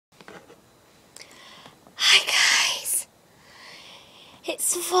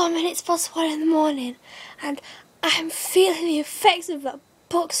It's 4 minutes past 1 in the morning, and I'm feeling the effects of that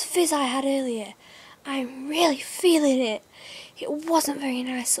Bucks fizz I had earlier. I'm really feeling it. It wasn't very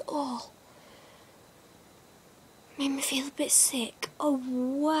nice at all. Made me feel a bit sick. Oh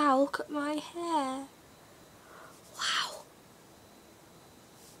wow, look at my hair. Wow.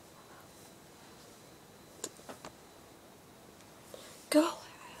 Go.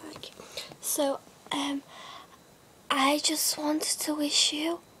 I like it. So, I just wanted to wish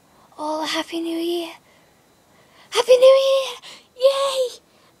you all a Happy New Year. Happy New Year! Yay!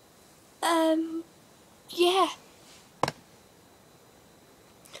 Yeah.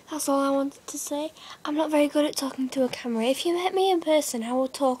 That's all I wanted to say. I'm not very good at talking to a camera. If you met me in person, I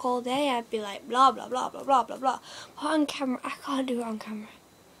would talk all day. I'd be like blah blah blah blah blah blah blah. But on camera, I can't do it on camera.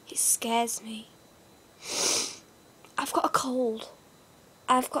 It scares me. I've got a cold.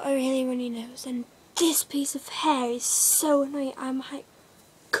 I've got a really runny nose, and this piece of hair is so annoying. I might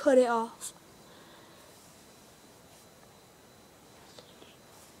cut it off.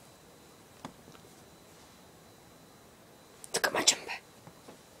 Look at my jumper.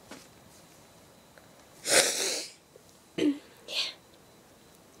 Yeah.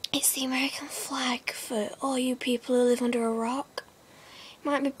 It's the American flag for all you people who live under a rock. It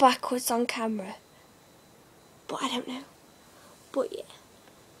might be backwards on camera, but I don't know. But yeah.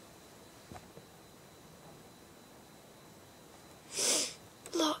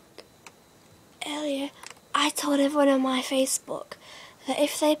 Look, earlier I told everyone on my Facebook that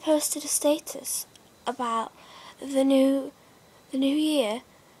if they posted a status about the new year,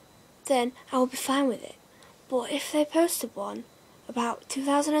 then I would be fine with it. But if they posted one about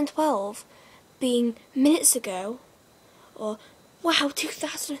 2012 being minutes ago, or wow,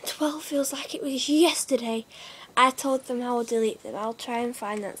 2012 feels like it was yesterday, I told them I will delete them. I'll try and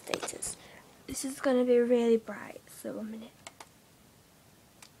find that status. This is going to be really bright, so 1 minute.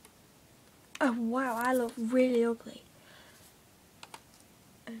 Oh wow, I look really ugly.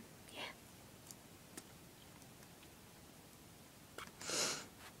 Yeah.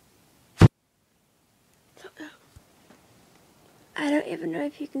 I don't even know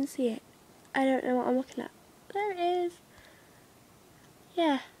if you can see it. I don't know what I'm looking at. There it is.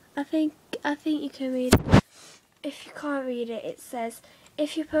 Yeah, I think you can read it. If you can't read it, it says,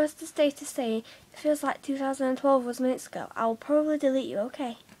 if you post a status saying it feels like 2012 was minutes ago, I will probably delete you,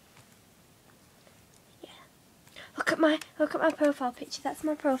 okay? Yeah. Look at my profile picture. That's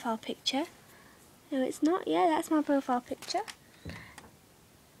my profile picture. No, it's not. Yeah, that's my profile picture.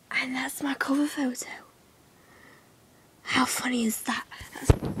 And that's my cover photo. How funny is that? That's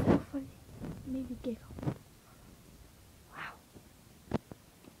so funny. Made me giggle. Wow.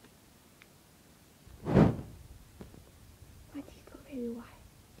 My teeth got really white.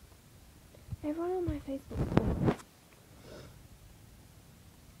 Everyone on my Facebook,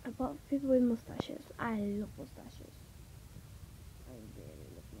 apart from people with moustaches, I love moustaches. I really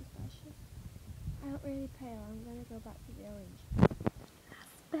love moustaches. I look really pale. I'm gonna go back to the orange.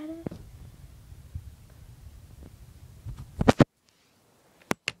 That's better.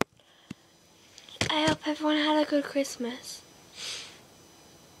 I hope everyone had a good Christmas.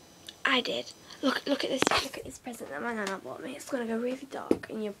 I did. Look at this. Look at this present that my nana bought me. It's gonna go really dark,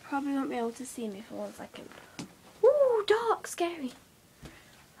 and you probably won't be able to see me for 1 second. Ooh, dark, scary.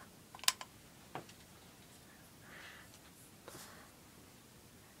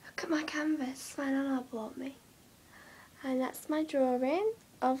 Look at my canvas my nana bought me, and that's my drawing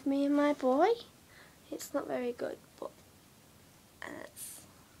of me and my boy. It's not very good, but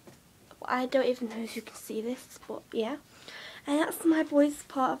I don't even know if you can see this, but yeah. And that's my boy's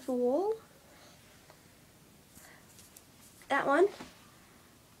part of the wall. That one.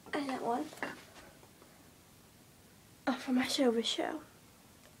 And that one. Oh, from my Showbiz show.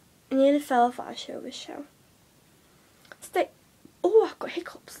 I nearly fell off our Showbiz show. Oh, I've got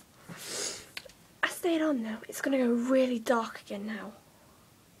hiccups. I stayed on though. It's going to go really dark again now.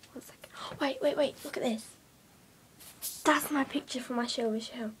 1 second. Wait. Look at this. That's my picture from my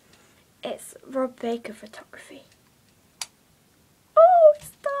Showbiz show. It's Rob Baker photography. Oh, it's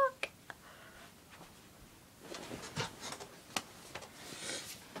dark.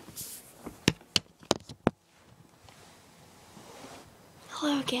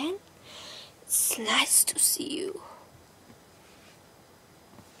 Hello again. It's nice to see you.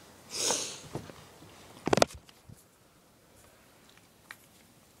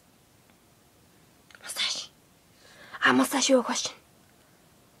 Mustache. I must ask you a question.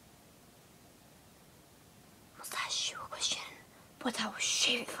 But I will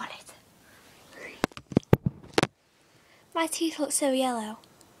shave it for later. My teeth look so yellow.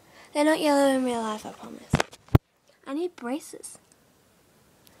 They're not yellow in real life, I promise. I need braces.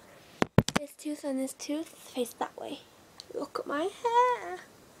 This tooth and this tooth face that way. Look at my hair.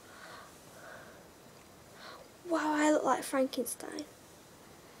 Wow, I look like Frankenstein.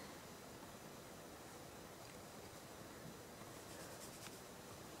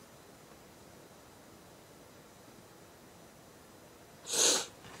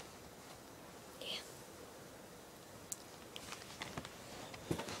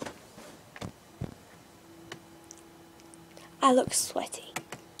 I look sweaty.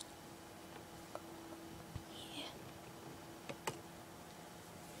 Yeah.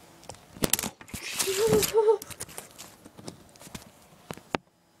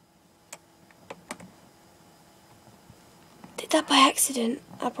 Did that by accident,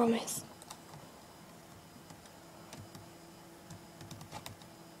 I promise.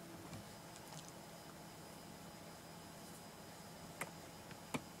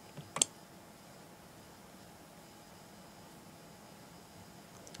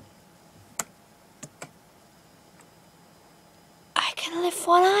 I can lift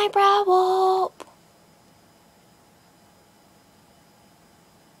one eyebrow up.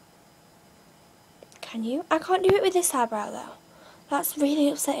 Can you? I can't do it with this eyebrow though. That's really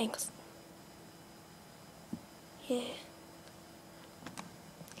upsetting. Yeah.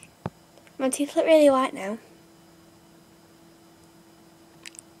 My teeth look really white now.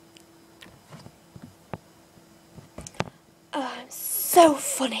 Oh, I'm so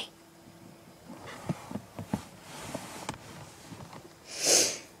funny.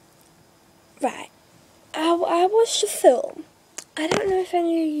 Right. I watched a film. I don't know if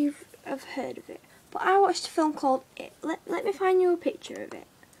any of you have heard of it, but I watched a film called It. Let me find you a picture of it.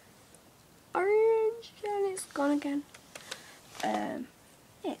 Orange, and it's gone again.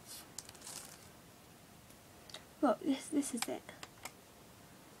 It's. Look, this is it.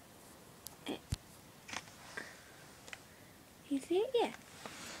 You see it? Yeah.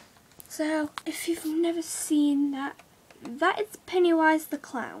 So, if you've never seen that, that is Pennywise the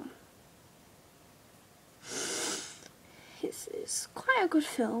Clown. It's quite a good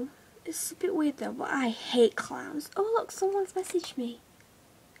film. It's a bit weird though, but I hate clowns. Oh look, someone's messaged me.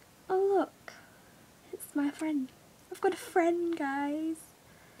 Oh look, it's my friend. I've got a friend, guys.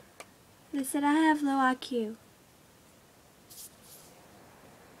 They said I have low IQ.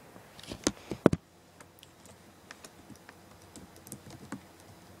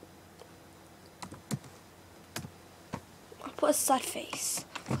 I put a sad face.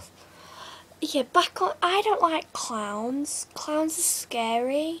 Yeah, back on. I don't like clowns. Clowns are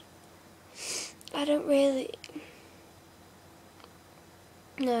scary. I don't really.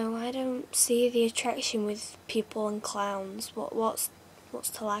 No, I don't see the attraction with people and clowns. What's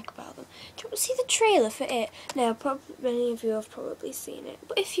to like about them? Do you want to see the trailer for it? No, probably many of you have probably seen it.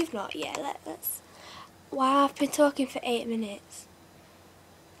 But if you've not, yeah, let's. Wow, I've been talking for 8 minutes.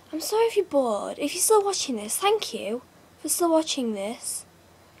 I'm sorry if you're bored. If you're still watching this, thank you for still watching this.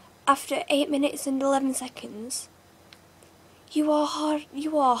 After 8 minutes and 11 seconds. You are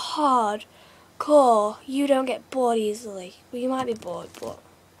hard core. You don't get bored easily. Well, you might be bored, but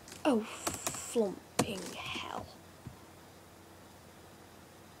oh, flumping hell.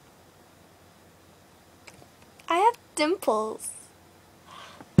 I have dimples.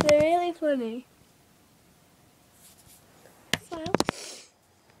 They're really funny. Smile.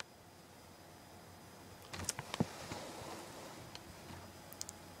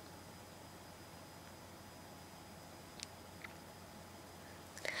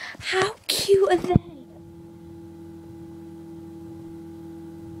 How cute are they? I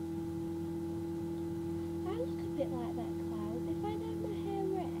look a bit like that clown. If I dyed my hair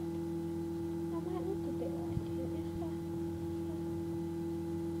red, I might look a bit like it. If I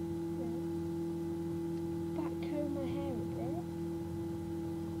back comb my hair a bit,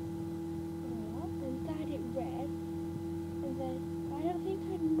 and dyed it red, and then I don't think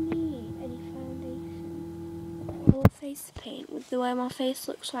I need any foundation or face paint with the way my face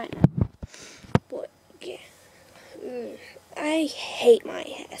looks right now. But yeah. I hate my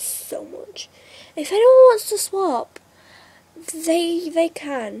hair so much. If anyone wants to swap, they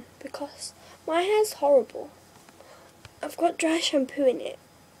can, because my hair's horrible. I've got dry shampoo in it.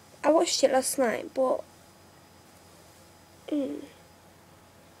 I watched it last night, but look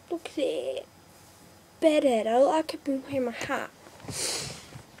at it. Bedhead. I look like I've been wearing my hat.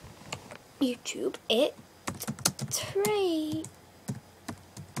 YouTube it. Trade.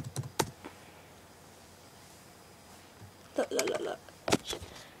 Look.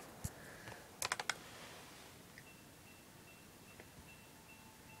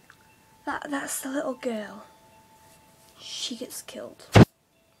 That's the little girl. She gets killed.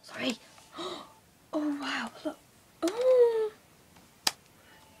 Sorry. Oh wow, look. Oh.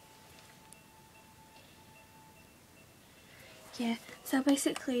 So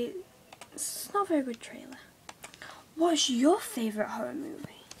basically, it's not a very good trailer. What's your favourite horror movie?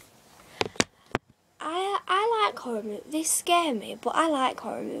 I like horror movies. They scare me, but I like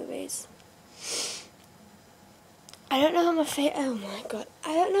horror movies. I don't know what my oh my god,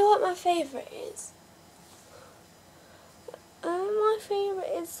 I don't know what my favourite is. My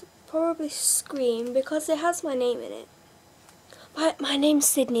favourite is probably Scream because it has my name in it. My name's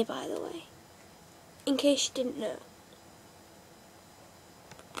Sydney, by the way, in case you didn't know.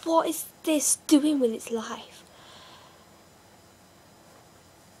 What is this doing with its life?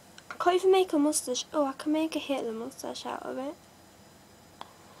 I can't even make a moustache. Oh, I can make a Hitler moustache out of it.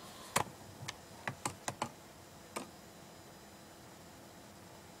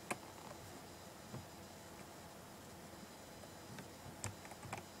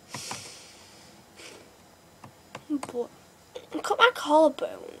 But look at my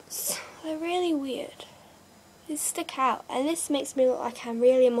collarbones. They're really weird. They stick out, and this makes me look like I'm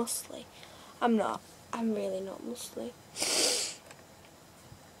really muscly. I'm not. I'm really not muscly.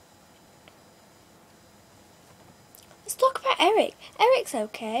 Let's talk about Eric. Eric's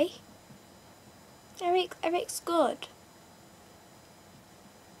okay. Eric's good.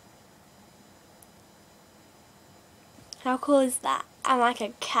 How cool is that? I'm like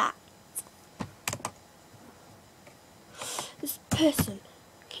a cat. This person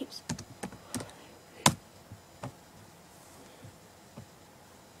keeps...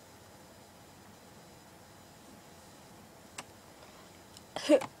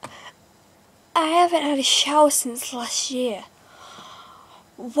 I haven't had a shower since last year.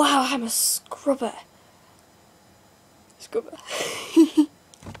 Wow, I'm a scrubber.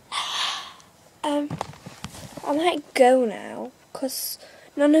 I might go now, because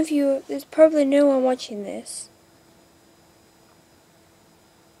none of you, there's probably no one watching this.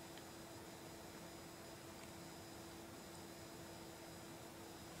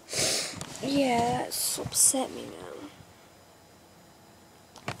 Yeah, that's upset me now.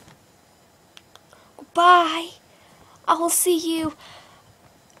 Goodbye. I will see you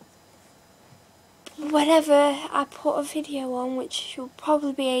whenever I put a video on, which will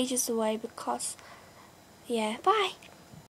probably be ages away because, yeah, bye.